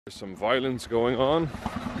There's some violence going on.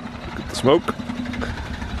 Look at the smoke.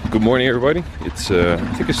 Good morning, everybody. It's I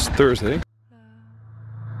think it's Thursday.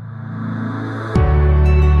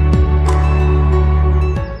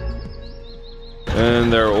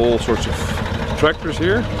 And there are all sorts of tractors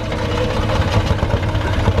here.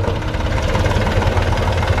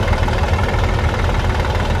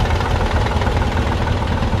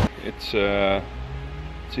 It's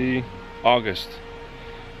see, August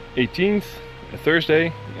 18th, a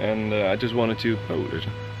Thursday, and I just wanted to. Oh, there's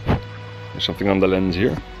something on the lens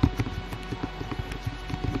here.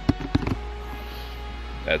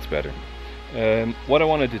 That's better. What I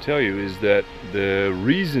wanted to tell you is that the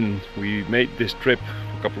reason we made this trip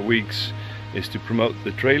for a couple of weeks is to promote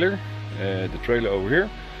the trailer over here,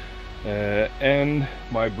 and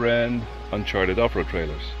my brand Uncharted off-road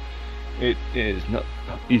trailers. It is not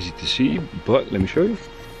easy to see, but let me show you.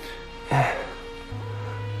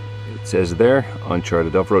 It says there,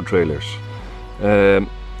 Uncharted off-road trailers.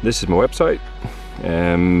 This is my website.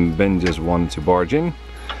 Ben just wanted to barge in.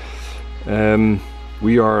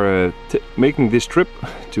 We are making this trip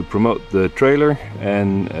to promote the trailer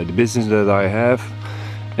and the business that I have,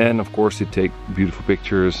 and of course to take beautiful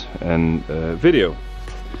pictures and video.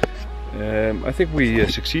 I think we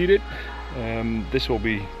succeeded. This will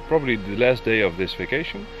be probably the last day of this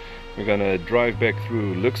vacation. We're gonna drive back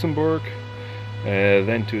through Luxembourg,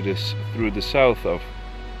 then through the south of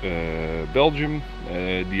Belgium,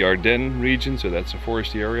 the Ardennes region, so that's a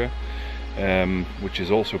foresty area, which is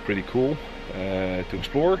also pretty cool to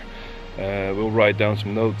explore. We'll write down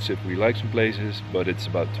some notes if we like some places, but it's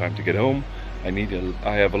about time to get home. I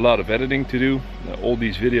have a lot of editing to do. All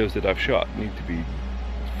these videos that I've shot need to be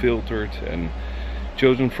filtered and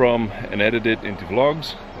chosen from and edited into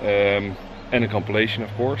vlogs, and a compilation,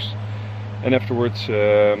 of course. And afterwards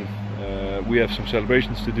we have some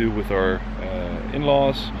celebrations to do with our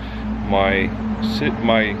in-laws. My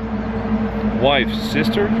wife's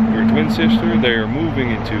sister, her twin sister, they are moving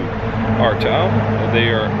into our town. They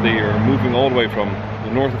are moving all the way from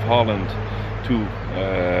the north of Holland to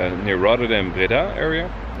near Rotterdam, Breda area,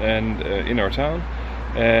 and in our town.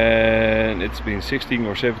 And it's been 16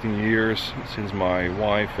 or 17 years since my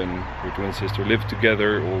wife and her twin sister lived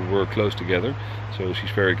together or were close together, so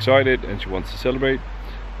she's very excited and she wants to celebrate.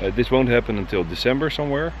 This won't happen until December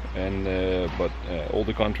somewhere, and but all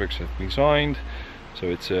the contracts have been signed, so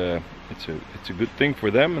it's a good thing for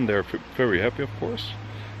them, and they're very happy, of course.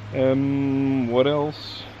 What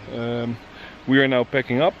else? We are now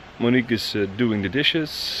packing up. Monique is doing the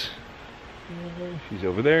dishes. She's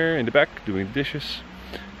over there in the back doing the dishes,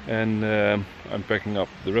 and I'm packing up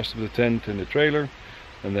the rest of the tent and the trailer,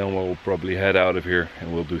 and then we'll probably head out of here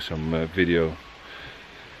and we'll do some video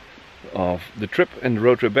of the trip and the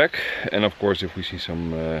road trip back. And of course, if we see some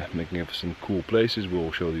magnificent cool places,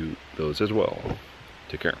 we'll show you those as well.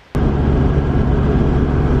 Take care.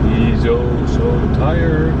 He's oh so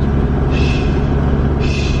tired.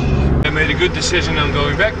 I made a good decision on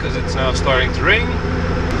going back because it's now starting to rain. In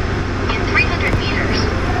 300 meters,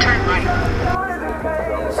 turn right.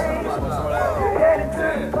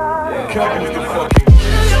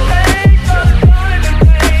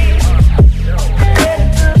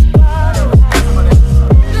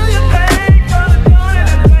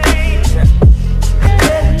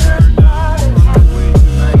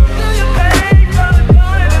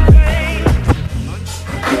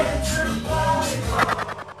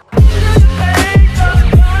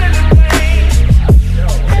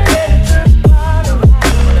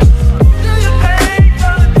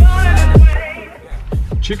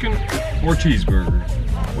 Chicken or cheeseburger?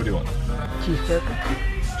 What do you want? Cheeseburger.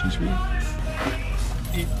 Cheeseburger?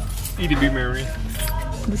 Eat it, be merry.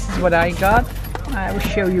 This is what I got. I will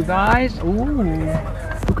show you guys. Ooh,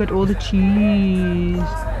 look at all the cheese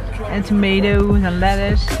and tomatoes and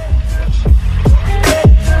lettuce.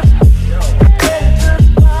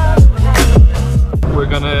 We're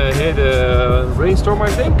gonna hit a rainstorm, I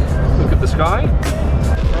think. Look at the sky.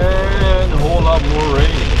 And a whole lot more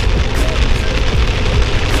rain.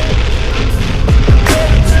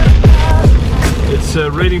 It's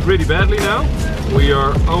raining pretty badly now. We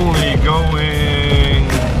are only going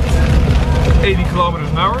 80 kilometers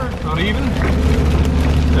an hour, not even.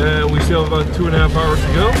 We still have about 2.5 hours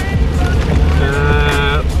to go.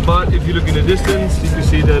 But if you look in the distance, you can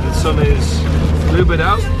see that the sun is a little bit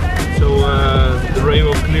out. So the rain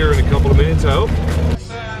will clear in a couple of minutes, I hope.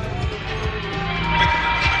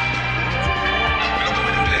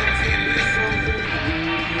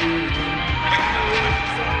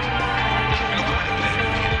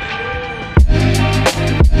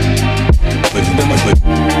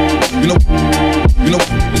 You know,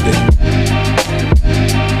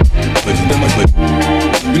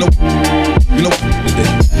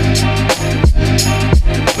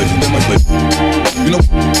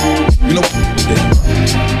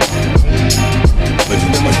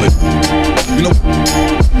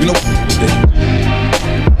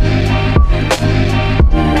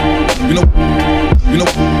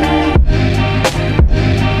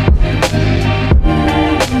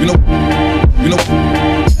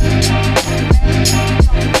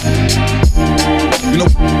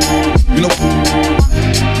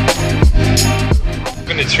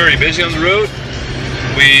 It's very busy on the road.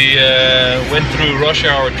 We went through rush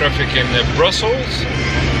hour traffic in Brussels,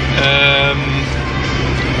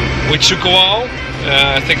 which took a while.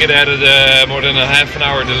 I think it added more than a half an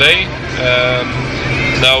hour delay.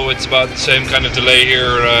 Now it's about the same kind of delay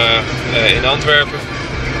here in Antwerp.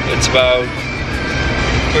 It's about,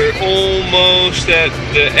 we're almost at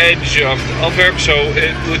the edge of Antwerp, so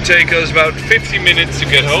it would take us about 50 minutes to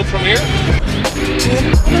get home from here.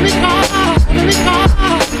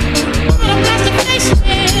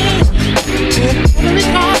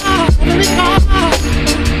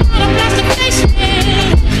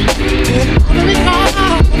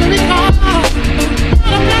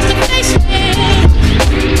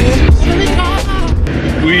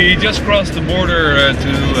 We just crossed the border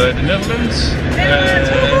to the Netherlands.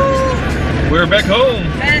 We're back home.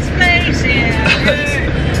 Best place here.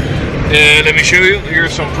 Let me show you.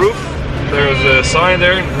 Here's some proof. There's a sign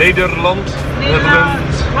there, Nederland,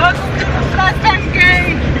 Netherlands. Welcome to the flat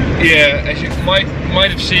game. Yeah, as you might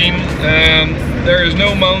have seen, there is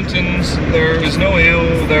no mountains, there is no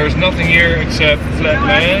hill, there's nothing here except flat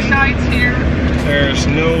land. Sites here. There's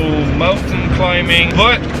no mountain climbing,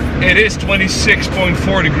 but it is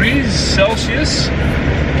 26.4 degrees Celsius,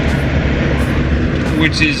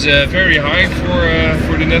 which is very high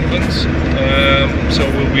for the Netherlands. So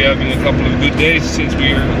we'll be having a couple of good days since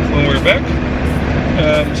when we're back.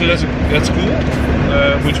 So that's cool,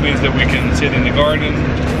 which means that we can sit in the garden,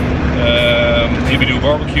 maybe do a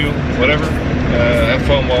barbecue, whatever. Have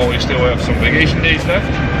fun while we still have some vacation days left.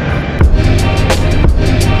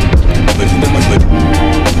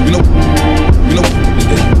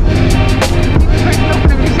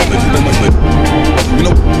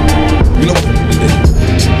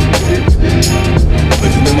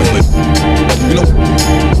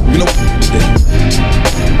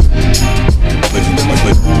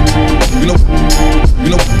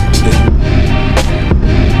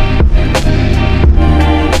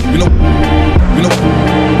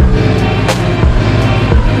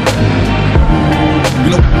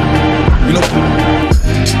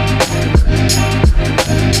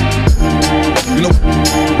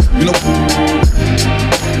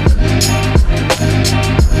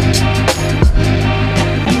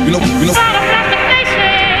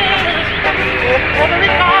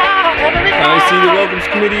 I see the welcomes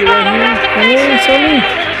committee right here. Hey, Sonny.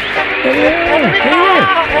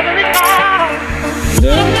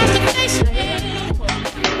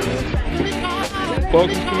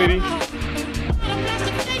 Welcomes committee.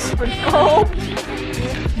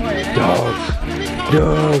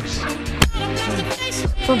 Dogs.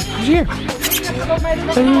 Come here.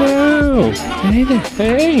 Hello. Hey there.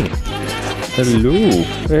 Hey. Hello.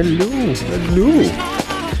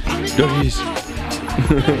 Doggies.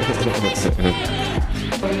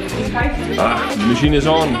 The machine is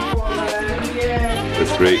on.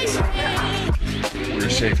 That's great. We're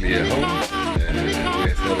safely at home. We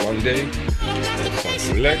have had a long day. It's time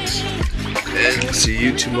to relax. And see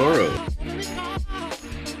you tomorrow.